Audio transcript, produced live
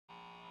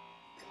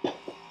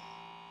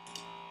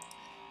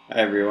Hi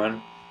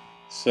everyone.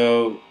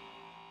 So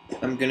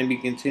I'm going to be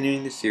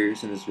continuing the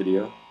series in this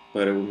video,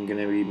 but I'm going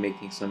to be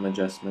making some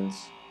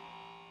adjustments.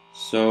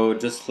 So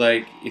just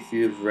like if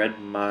you've read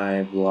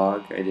my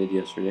blog I did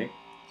yesterday,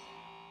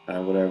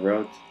 what I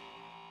wrote,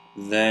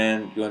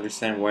 then you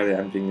understand why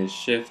I'm doing this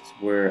shift,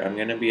 where I'm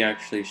going to be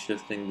actually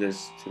shifting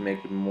this to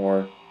make it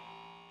more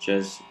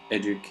just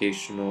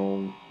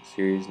educational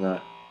series,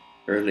 not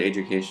early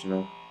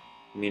educational,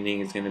 meaning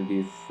it's going to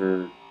be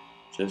for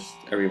just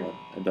everyone,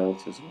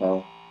 adults as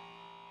well.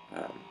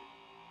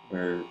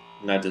 Or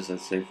not just,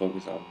 let's say,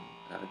 focus on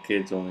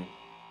kids only.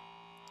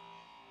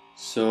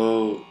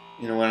 So,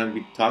 when I'm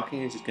be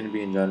talking, it's just going to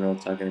be in general.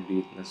 It's not going to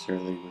be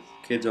necessarily with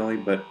kids only,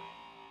 but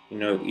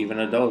even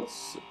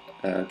adults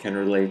can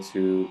relate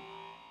to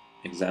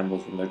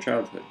examples from their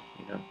childhood.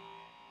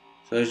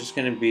 So it's just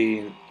going to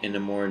be in a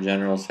more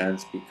general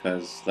sense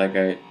because, like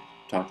I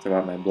talked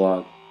about in my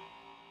blog,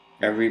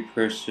 every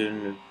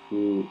person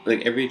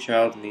every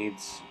child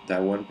needs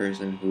that one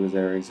person who is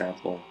their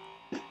example,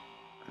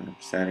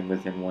 standing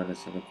within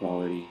oneness and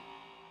equality.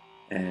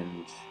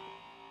 And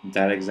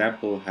that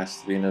example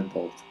has to be an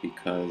adult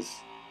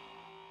because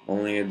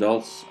only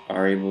adults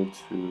are able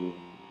to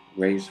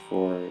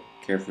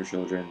care for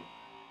children.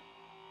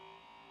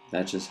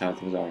 That's just how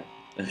things are.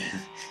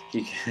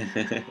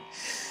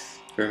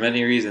 For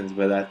many reasons,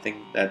 but I think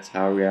that's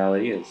how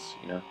reality is.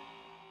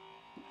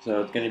 So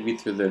it's going to be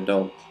through the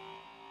adult,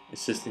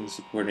 assisting,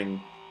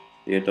 supporting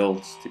the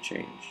adults to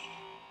change.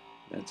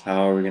 That's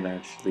how we're going to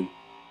actually,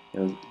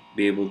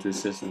 be able to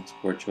assist and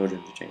support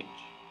children to change.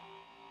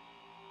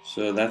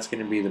 So that's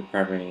going to be the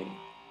primary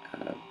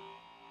uh,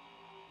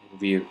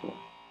 vehicle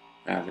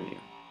avenue.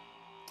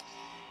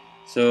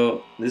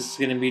 So this is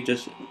going to be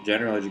just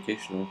general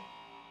educational,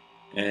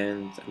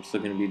 and I'm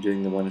still going to be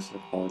doing the oneness and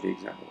equality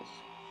examples.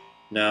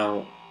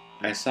 Now,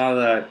 I saw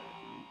that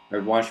I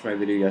watched my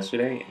video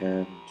yesterday,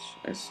 and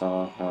I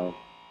saw how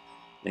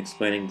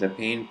explaining the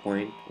pain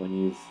point when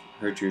you've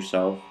hurt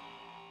yourself,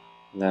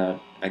 that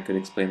I could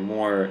explain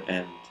more,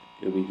 and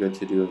it would be good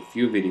to do a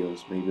few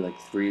videos, maybe like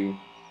 3,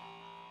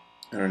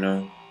 I don't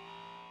know,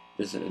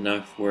 just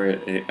enough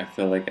where I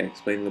feel like I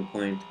explained the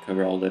point,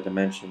 cover all the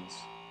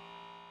dimensions.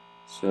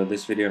 So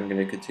this video I'm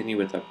going to continue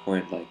with that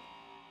point, like,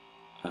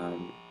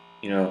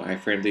 I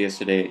framed it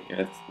yesterday,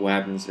 what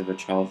happens if a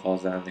child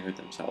falls down and they hurt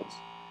themselves.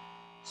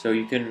 So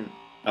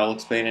I'll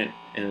explain it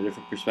in a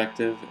different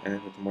perspective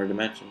and with more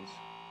dimensions.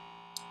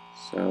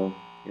 So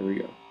here we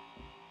go.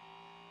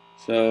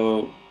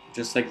 So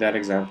just like that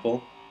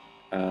example,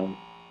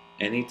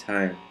 any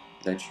time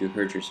that you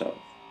hurt yourself,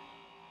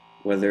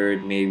 whether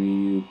maybe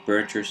you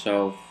burnt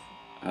yourself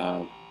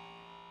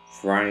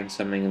frying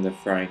something in the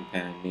frying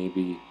pan,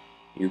 maybe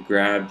you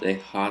grabbed a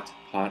hot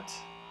pot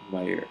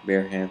by your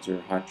bare hands or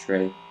a hot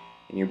tray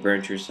and you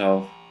burnt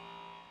yourself,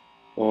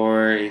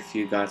 or if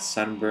you got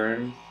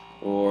sunburn,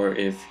 or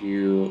if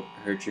you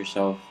hurt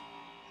yourself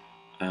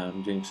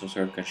doing some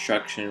sort of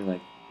construction,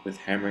 like with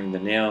hammering the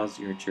nails,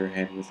 you hurt your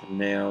hand with a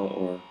nail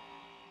or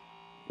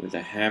with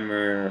a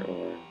hammer,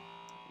 or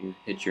you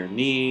hit your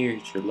knee or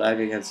hit your leg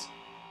against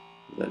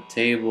the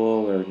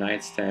table or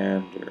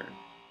nightstand, or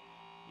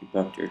you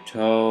bumped your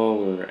toe,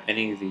 or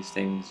any of these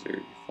things, or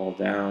you fall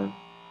down.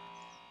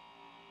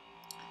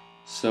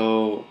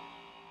 So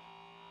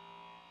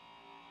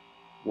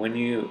when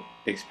you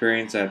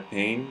experience that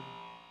pain,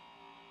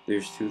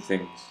 there's two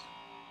things.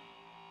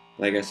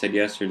 Like I said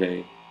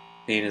yesterday,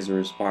 pain is a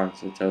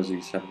response that tells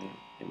you something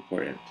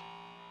important.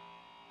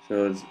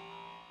 So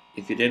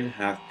if you didn't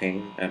have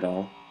pain at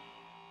all,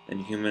 then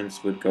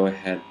humans would go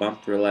ahead,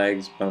 bump their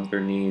legs, bump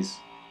their knees,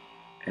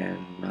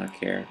 and not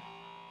care.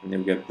 And they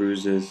would get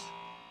bruises,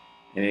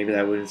 and maybe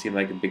that wouldn't seem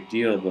like a big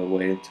deal, but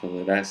wait until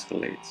it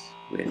escalates.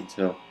 Wait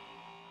until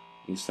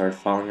you start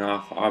falling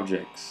off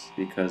objects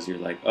because you're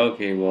like,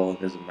 okay, well,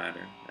 it doesn't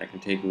matter. I can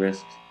take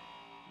risks.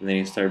 And then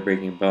you start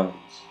breaking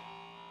bones.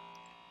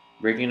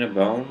 Breaking a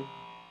bone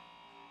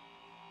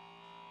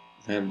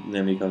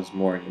then becomes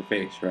more in your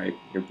face, right?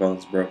 Your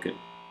bone's broken.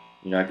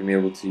 You're not going to be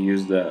able to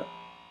use the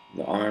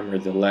arm or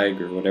the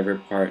leg or whatever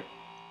part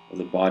of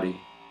the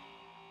body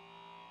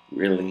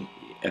really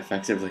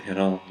effectively at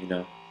all.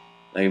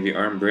 Like if your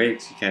arm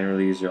breaks, you can't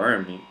really use your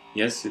arm.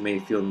 Yes, it may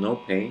feel no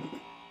pain,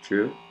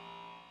 true,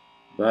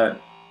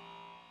 but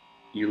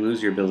you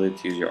lose your ability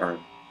to use your arm,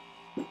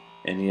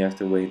 and you have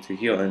to wait to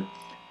heal. And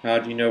how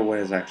do you know when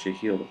it's actually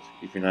healed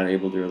if you're not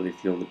able to really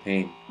feel the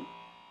pain?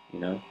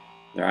 The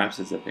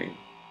absence of pain.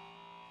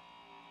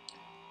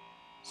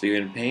 So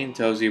even pain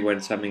tells you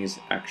when something is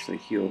actually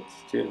healed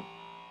too.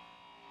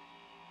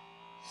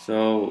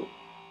 So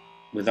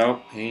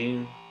without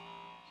pain,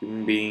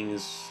 human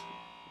beings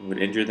would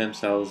injure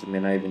themselves and may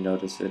not even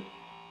notice it.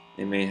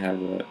 They may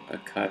have a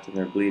cut and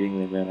they're bleeding,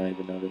 they may not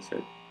even notice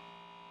it.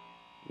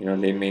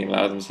 They may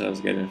allow themselves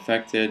to get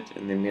infected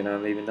and they may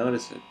not even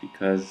notice it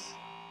because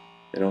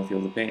they don't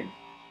feel the pain.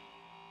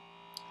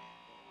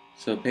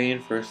 So pain,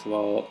 first of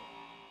all,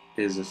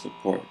 is a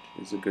support,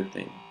 is a good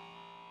thing.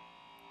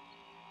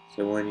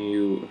 So when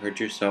you hurt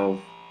yourself,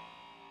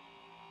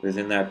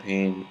 within that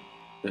pain,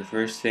 the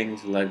first thing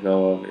to let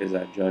go of is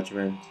that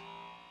judgment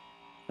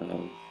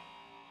of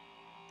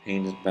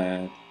pain is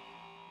bad,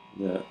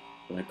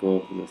 let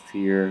go of the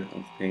fear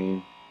of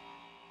pain.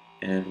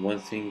 And one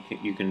thing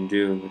you can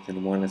do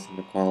within oneness and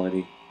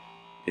equality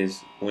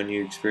is when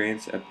you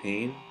experience a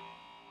pain,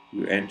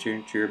 you enter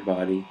into your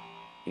body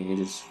and you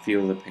just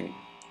feel the pain.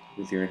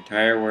 With your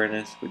entire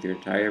awareness, with your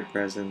entire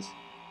presence,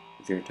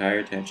 with your entire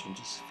attention,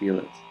 just feel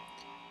it.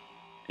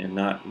 And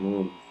not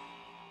move.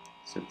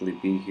 Simply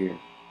be here.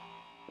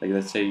 Like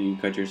let's say you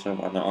cut yourself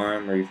on the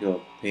arm or you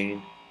feel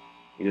pain,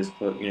 you just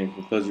you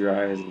can close your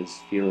eyes and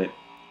just feel it,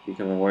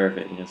 become aware of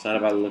it. It's not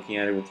about looking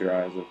at it with your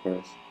eyes, of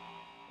course.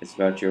 It's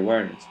about your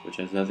awareness, which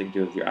has nothing to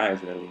do with your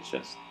eyes, really. It's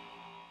just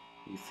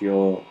you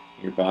feel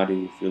your body,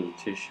 you feel the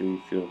tissue,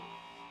 you feel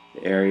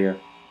the area,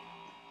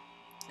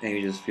 and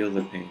you just feel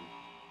the pain.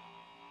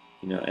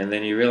 And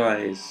then you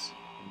realize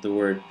the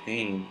word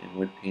pain and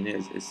what pain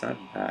is, it's not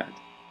bad.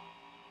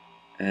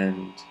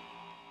 And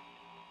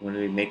when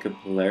we make a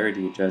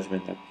polarity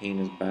judgment that pain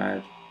is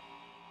bad,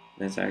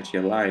 that's actually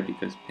a lie,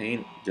 because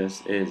pain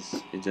just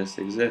is. It just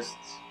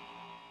exists.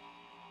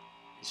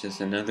 It's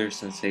just another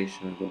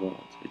sensation of the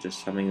world. It's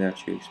just something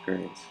that you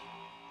experience.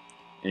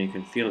 And you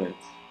can feel it.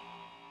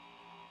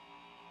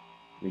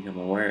 Become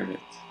aware of it.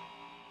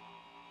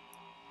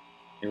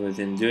 And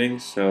within doing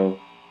so,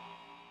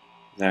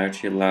 that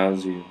actually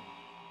allows you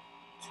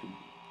to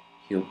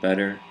heal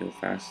better, heal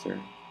faster.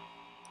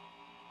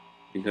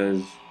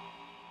 Because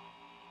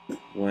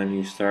when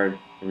you start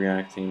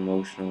reacting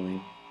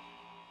emotionally,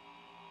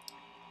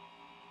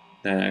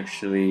 that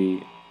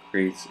actually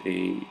creates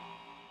an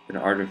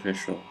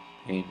artificial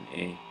pain,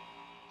 a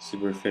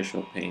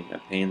superficial pain, a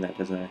pain that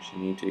doesn't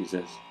actually need to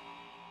exist.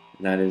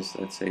 And that is,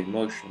 let's say,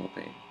 emotional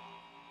pain,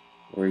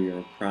 where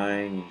you're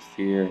crying in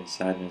fear and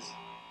sadness.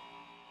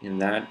 And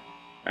that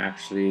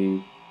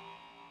actually,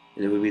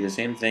 it would be the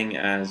same thing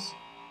as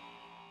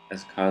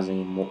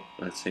causing more,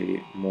 let's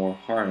say, more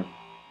harm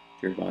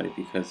to your body,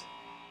 because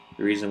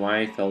the reason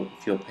why you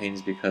feel pain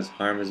is because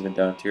harm has been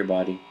done to your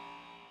body.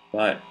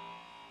 But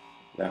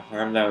the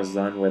harm that was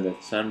done, whether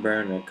it's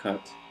sunburn or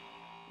cut,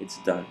 it's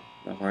done.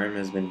 The harm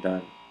has been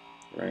done,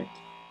 right?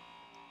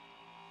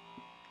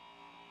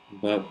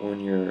 But when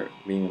you're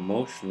being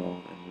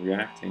emotional and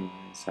reacting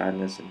in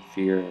sadness and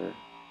fear or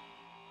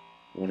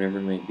whatever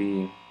it may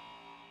be,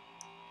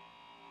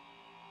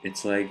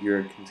 it's like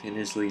you're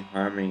continuously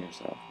harming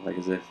yourself, like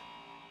as if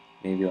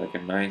maybe like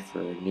a knife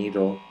or a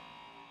needle,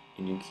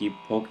 and you keep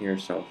poking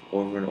yourself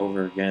over and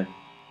over again,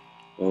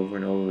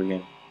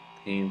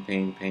 pain,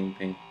 pain, pain,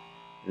 pain,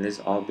 and this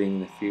all being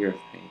the fear of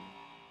pain.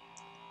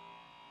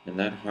 And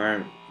that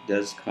harm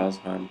does cause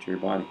harm to your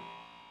body.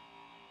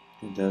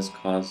 It does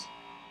cause,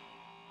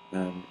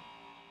 in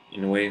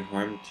a way,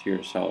 harm to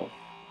yourself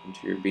and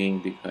to your being,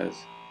 because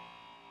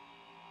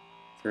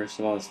first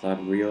of all, it's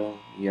not real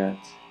yet.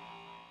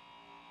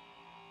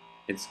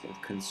 It's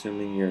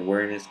consuming your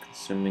awareness,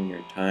 consuming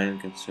your time,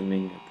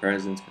 consuming your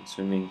presence,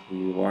 consuming who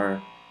you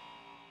are,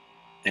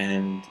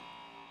 and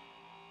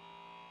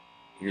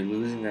you're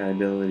losing that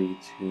ability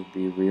to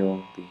be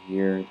real, be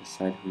here,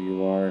 decide who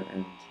you are,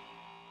 and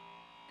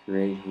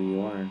create who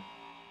you are.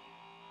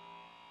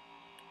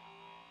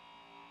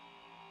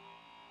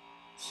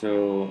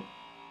 So,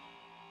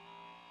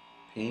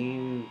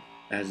 pain,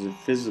 as a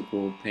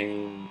physical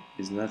pain,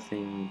 is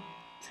nothing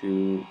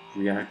to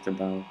react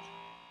about.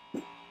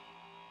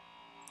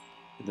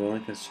 The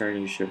only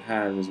concern you should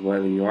have is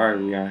whether you are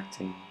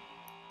reacting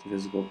to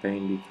physical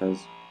pain,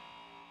 because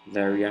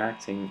that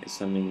reacting is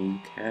something you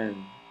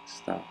can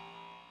stop.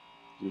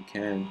 You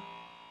can,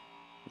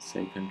 let's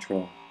say,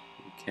 control.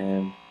 You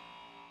can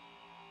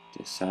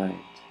decide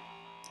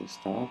to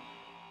stop.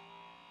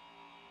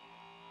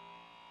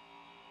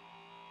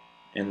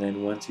 And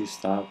then once you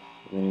stop,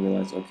 then you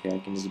realize, okay, I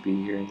can just be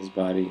here in this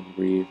body and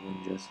breathe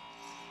and just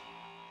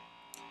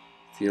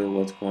feel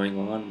what's going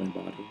on in my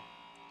body.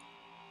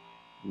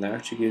 And that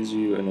actually gives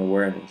you an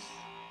awareness,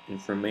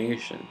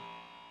 information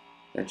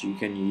that you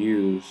can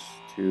use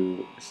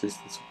to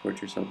assist and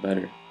support yourself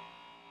better.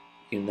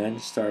 You can then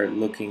start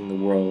looking the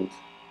world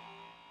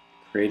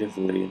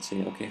creatively and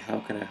saying, okay, how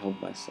can I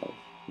help myself?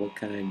 What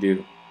can I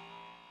do?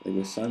 Like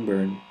with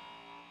sunburn,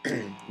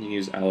 you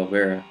use aloe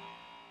vera,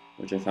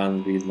 which I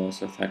found to be the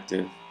most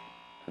effective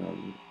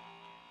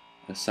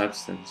a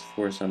substance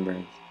for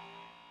sunburns,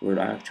 would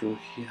actually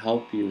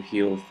help you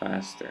heal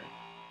faster.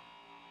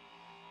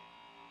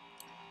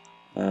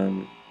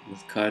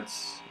 With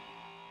cuts,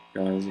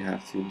 you obviously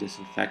have to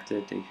disinfect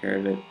it, take care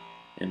of it,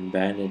 and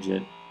bandage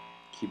it,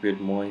 keep it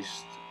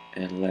moist,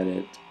 and let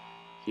it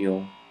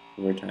heal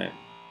over time.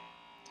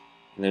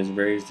 And there's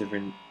various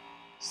different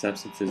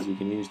substances you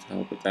can use to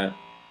help with that.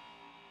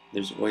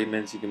 There's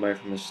ointments you can buy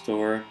from a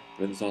store,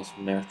 but there's also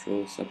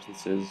natural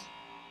substances,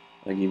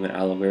 like even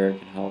aloe vera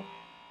can help,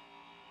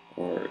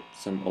 or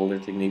some older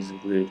techniques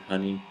included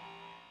honey.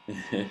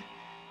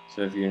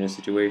 So if you're in a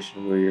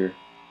situation where you're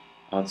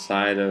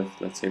outside of,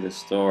 let's say, the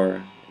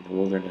store in the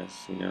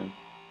wilderness,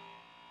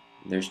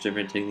 there's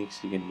different techniques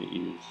you can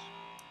use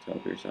to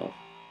help yourself.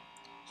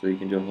 So you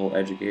can do a whole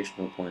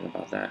educational point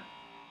about that.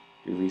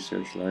 do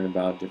research, learn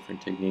about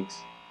different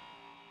techniques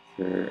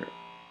for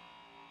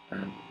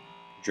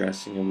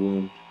dressing a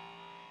wound.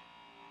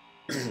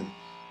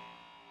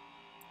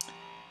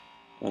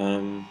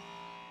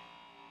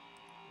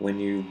 When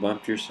you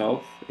bump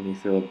yourself and you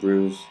feel a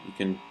bruise, you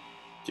can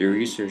do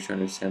research to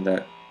understand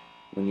that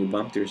when you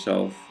bumped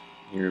yourself,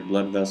 your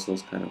blood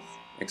vessels kind of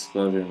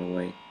exploded in a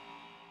way.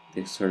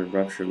 They sort of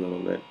rupture a little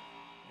bit,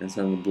 and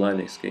some of the blood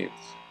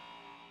escapes.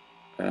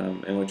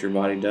 And what your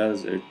body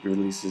does, it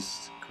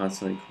releases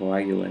constantly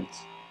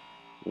coagulants,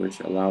 which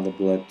allow the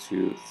blood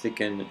to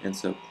thicken and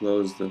so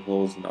close the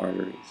holes in the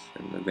arteries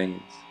and the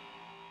veins.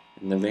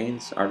 And the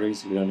veins,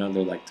 arteries, if you don't know,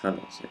 they're like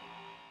tunnels, like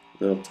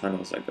little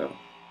tunnels that go.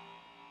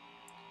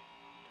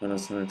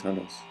 Tunnels.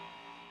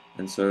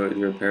 And so it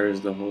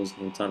repairs the holes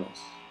in the tunnels.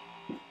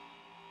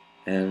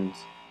 And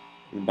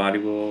the body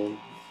will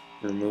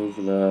remove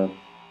the,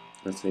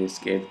 let's say,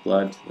 escaped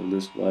blood, the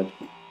loose blood,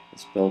 the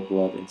spilled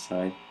blood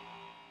inside.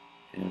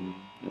 And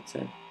that's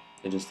it.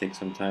 It just takes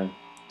some time.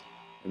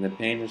 And the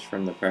pain is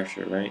from the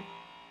pressure, right?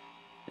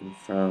 And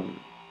from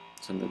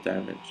some of the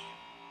damage.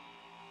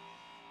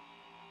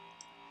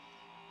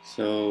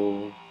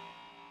 So,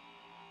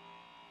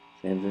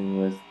 same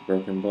thing with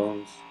broken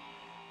bones.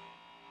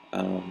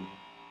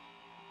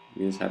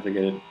 You just have to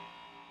get it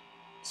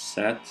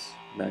set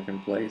back in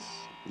place.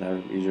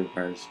 That usually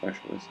requires a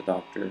specialist, a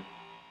doctor,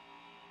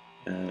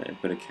 and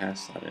put a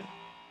cast on it.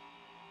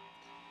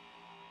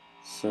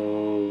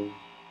 So,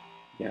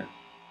 yeah.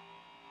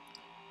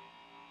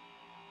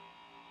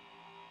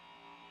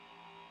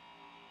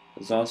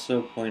 There's also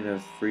a point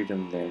of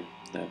freedom there,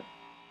 that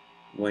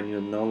when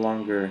you no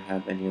longer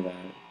have any of that,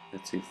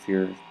 let's say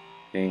fear of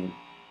pain,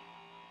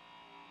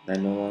 that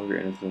no longer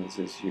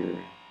influences your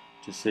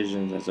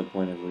decisions as a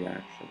point of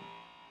reaction.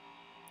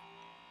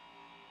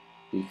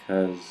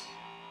 Because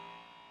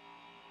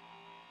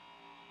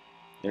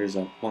there's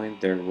a point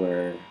there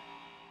where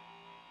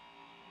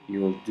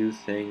you will do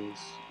things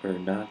or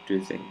not do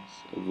things,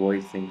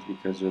 avoid things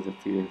because of the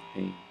fear of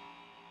pain.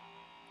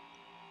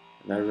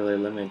 And that really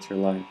limits your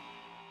life.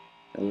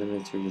 That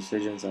limits your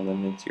decisions, that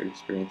limits your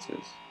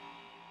experiences.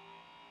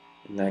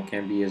 And that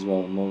can be as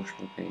well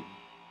emotional pain,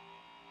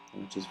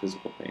 not just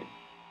physical pain.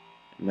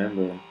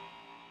 Remember,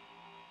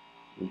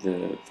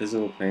 the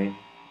physical pain,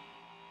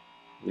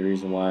 the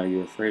reason why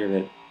you're afraid of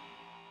it,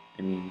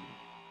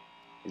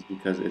 is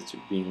because it's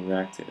being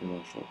reacted to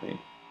emotional pain.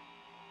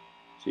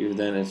 So even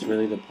then, it's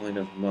really the point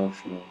of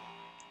emotional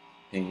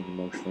pain,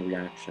 emotional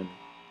reaction.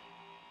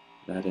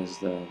 That is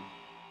the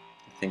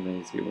thing that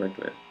needs to be worked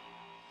with.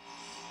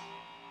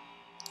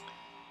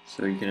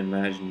 So you can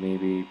imagine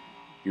maybe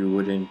you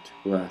wouldn't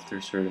go after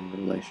certain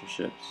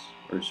relationships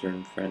or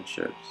certain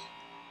friendships,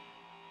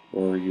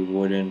 or you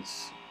wouldn't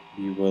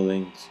be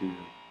willing to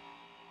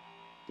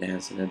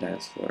dance in a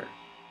dance floor,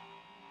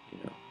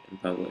 in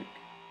public,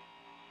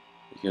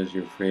 because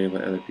you're afraid of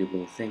what other people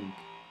will think.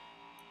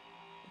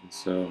 And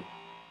so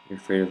you're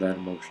afraid of that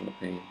emotional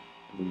pain,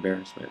 of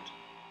embarrassment.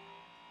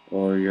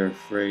 Or you're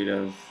afraid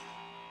of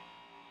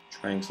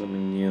trying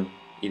something new,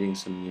 eating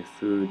some new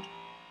food,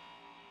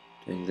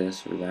 doing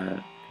this or that.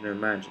 You can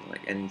imagine,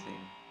 like anything.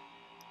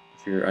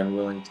 If you're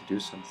unwilling to do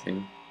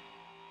something,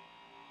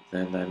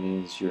 then that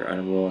means you're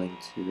unwilling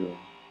to,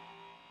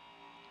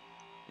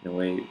 in a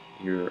way,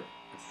 you're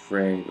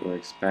afraid or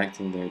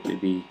expecting there to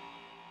be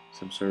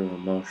some sort of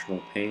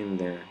emotional pain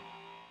there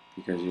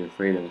because you're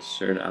afraid of a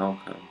certain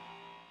outcome.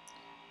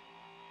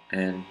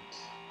 And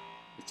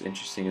what's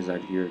interesting is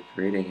that you're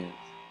creating it.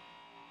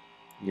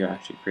 You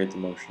actually create the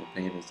emotional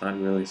pain. It's not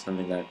really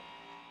something that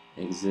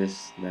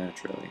exists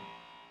naturally.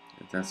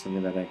 It's not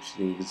something that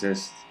actually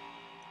exists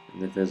in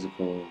the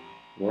physical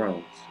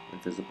world, in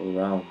the physical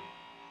realm.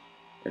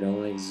 It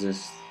only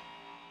exists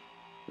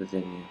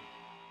within you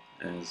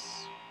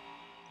as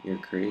your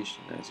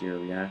creation, as your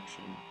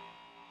reaction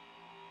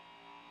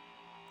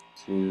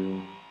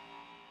to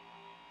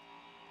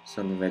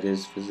something that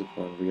is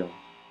physical and real.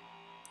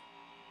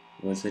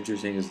 What's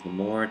interesting is the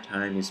more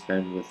time you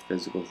spend with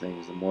physical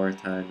things, the more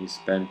time you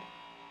spend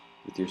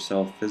with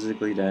yourself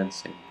physically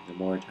dancing, the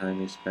more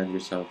time you spend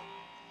yourself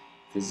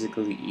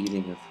physically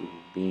eating a food,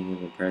 being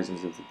in the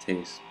presence of the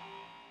taste,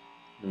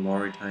 the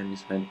more time you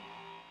spend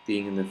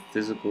being in the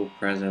physical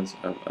presence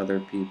of other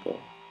people,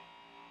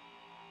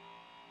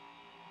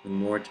 the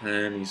more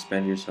time you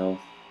spend yourself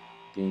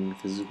being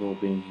physical,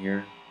 being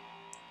here,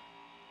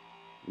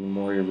 the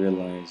more you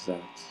realize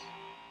that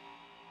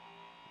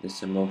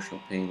this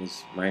emotional pain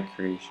is my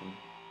creation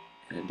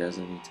and it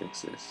doesn't need to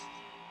exist.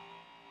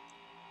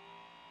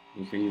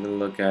 You can even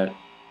look at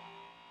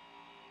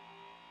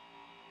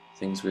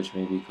things which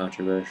may be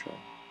controversial,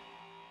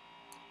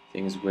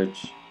 things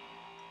which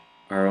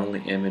are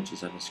only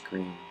images on a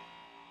screen,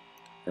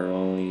 or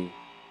only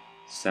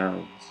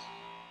sounds,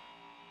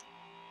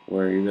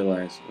 where you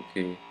realize,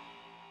 okay,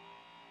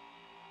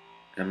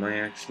 am I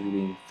actually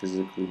being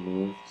physically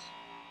moved?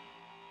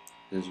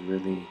 Is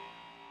really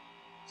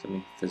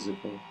something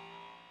physical?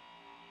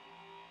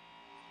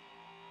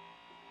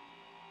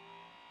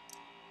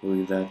 We'll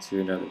leave that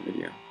to another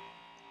video.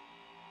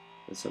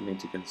 That's something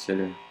to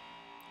consider.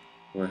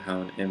 or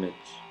how an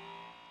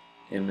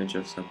image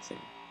of something,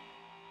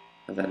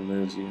 how that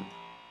moves you.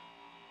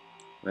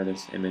 Whether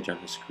it's an image on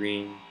the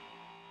screen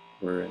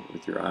or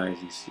with your eyes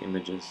you see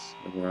images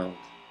of the world,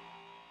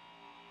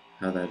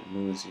 how that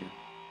moves you.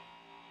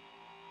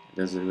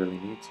 Does it really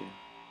need to?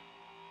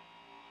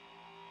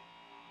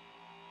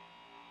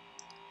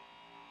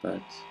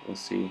 But we'll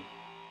see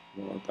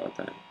more about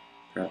that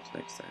perhaps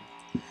next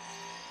time.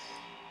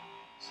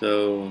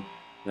 So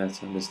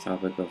that's on this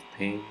topic of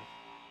pain,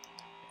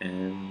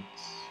 and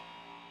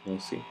we'll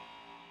see.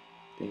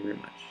 Thank you very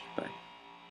much. Bye.